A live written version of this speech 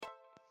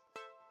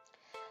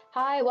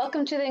Hi,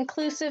 welcome to the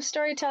Inclusive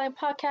Storytelling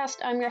Podcast.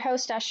 I'm your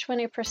host,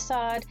 Ashwini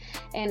Prasad,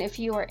 and if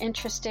you are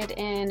interested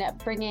in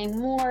bringing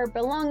more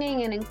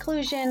belonging and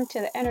inclusion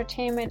to the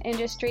entertainment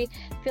industry,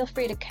 feel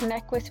free to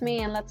connect with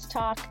me and let's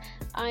talk.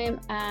 I am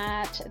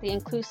at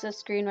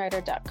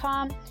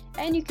theinclusivescreenwriter.com,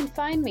 and you can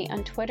find me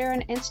on Twitter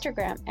and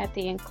Instagram at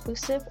The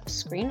Inclusive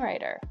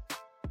Screenwriter.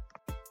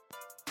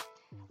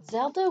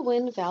 Zelda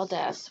Wynn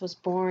Valdes was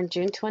born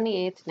June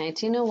 28,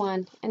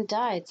 1901, and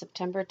died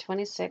September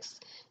 26,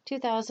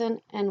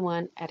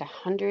 2001, at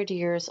 100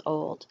 years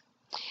old.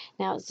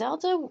 Now,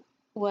 Zelda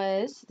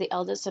was the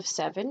eldest of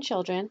 7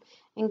 children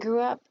and grew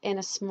up in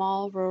a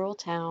small rural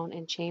town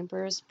in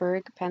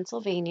Chambersburg,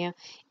 Pennsylvania,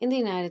 in the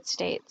United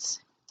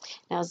States.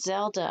 Now,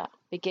 Zelda,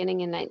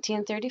 beginning in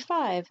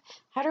 1935,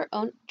 had her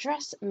own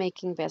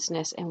dressmaking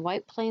business in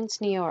White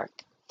Plains, New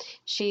York.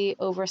 She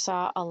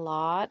oversaw a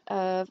lot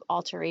of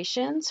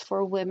alterations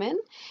for women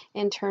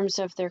in terms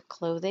of their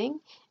clothing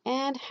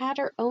and had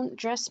her own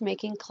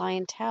dressmaking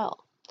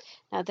clientele.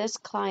 Now, this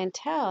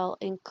clientele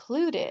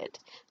included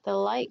the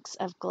likes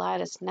of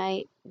Gladys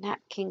Knight,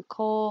 Nat King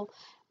Cole,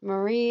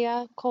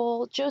 Maria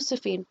Cole,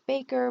 Josephine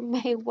Baker,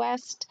 Mae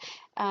West,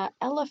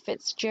 Ella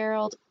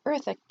Fitzgerald,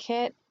 Eartha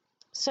Kitt.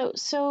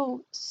 So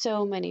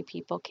many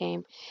people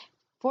came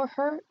for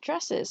her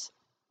dresses.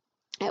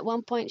 At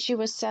one point, she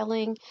was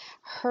selling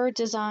her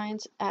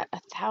designs at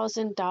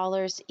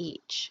 $1,000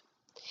 each.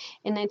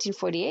 In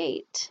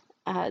 1948,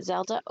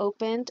 Zelda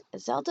opened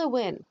Zelda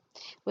Wynn,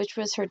 which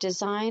was her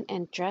design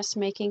and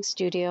dressmaking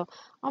studio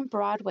on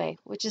Broadway,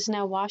 which is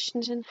now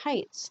Washington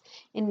Heights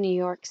in New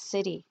York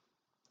City.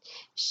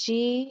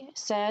 She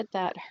said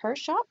that her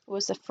shop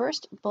was the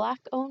first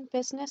Black-owned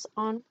business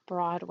on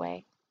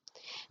Broadway.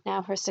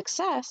 Now, her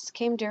success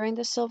came during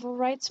the Civil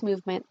Rights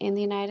Movement in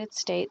the United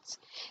States,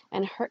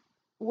 and her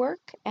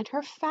work and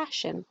her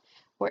fashion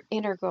were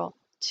integral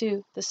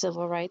to the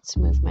Civil Rights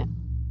Movement.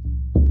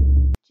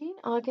 Jean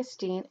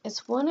Augustine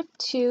is one of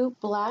 2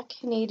 Black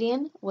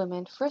Canadian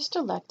women first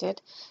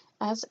elected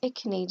as a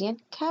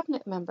Canadian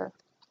cabinet member.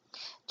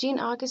 Jean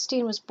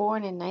Augustine was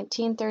born in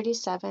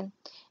 1937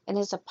 and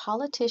is a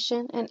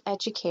politician and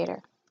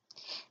educator.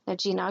 Now,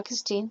 Jean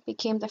Augustine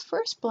became the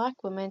first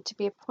Black woman to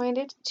be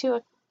appointed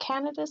to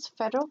Canada's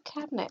federal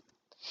cabinet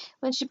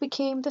when she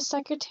became the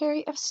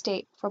Secretary of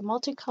State for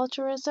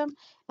Multiculturalism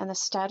and the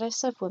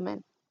Status of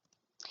Women.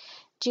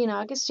 Jean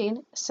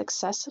Augustine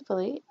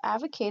successfully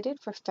advocated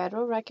for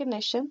federal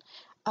recognition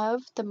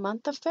of the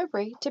month of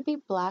February to be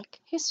Black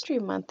History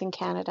Month in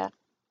Canada.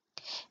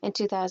 In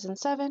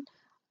 2007,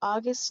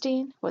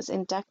 Augustine was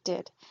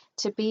inducted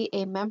to be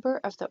a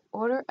member of the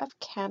Order of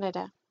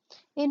Canada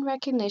in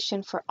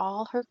recognition for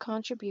all her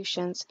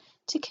contributions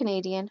to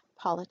Canadian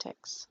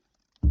politics.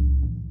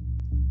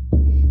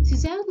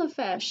 Suzanne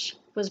LaFlesche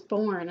was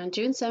born on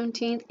June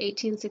 17,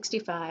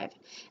 1865,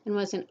 and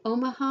was an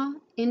Omaha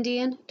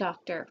Indian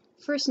doctor,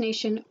 First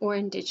Nation or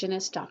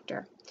Indigenous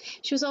doctor.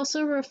 She was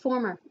also a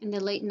reformer in the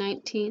late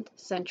 19th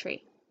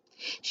century.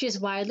 She is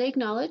widely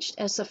acknowledged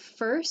as the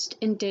first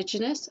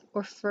Indigenous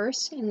or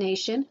First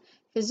Nation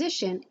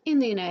physician in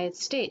the United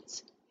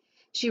States.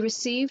 She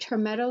received her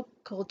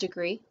medical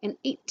degree in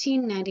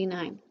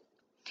 1899.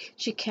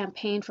 She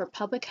campaigned for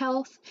public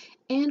health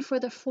and for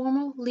the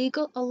formal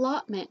legal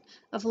allotment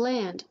of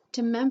land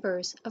to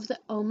members of the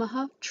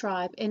Omaha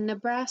tribe in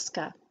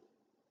Nebraska.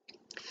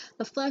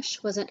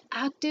 LaFlesche was an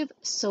active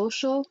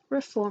social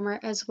reformer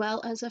as well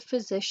as a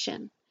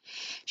physician.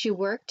 She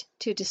worked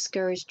to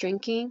discourage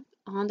drinking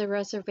on the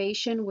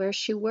reservation where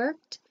she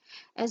worked,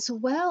 as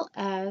well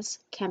as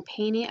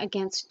campaigning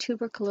against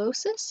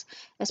tuberculosis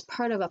as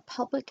part of a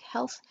public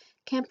health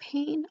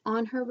campaign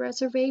on her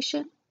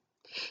reservation.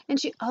 And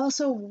she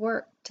also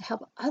worked to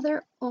help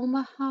other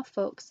Omaha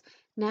folks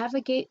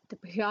navigate the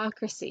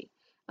bureaucracy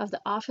of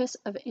the Office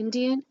of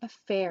Indian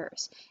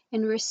Affairs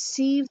and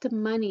receive the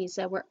monies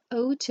that were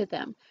owed to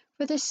them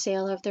for the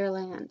sale of their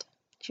land.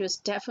 She was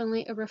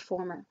definitely a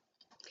reformer.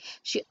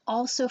 She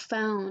also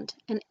found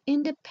an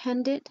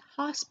independent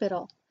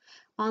hospital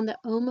on the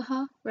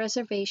Omaha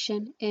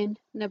Reservation in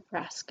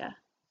Nebraska.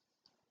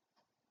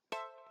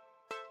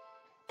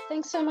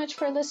 Thanks so much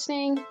for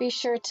listening. Be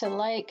sure to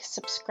like,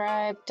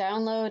 subscribe,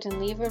 download, and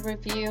leave a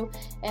review.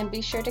 And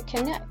be sure to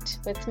connect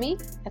with me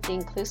at The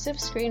Inclusive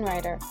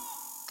Screenwriter.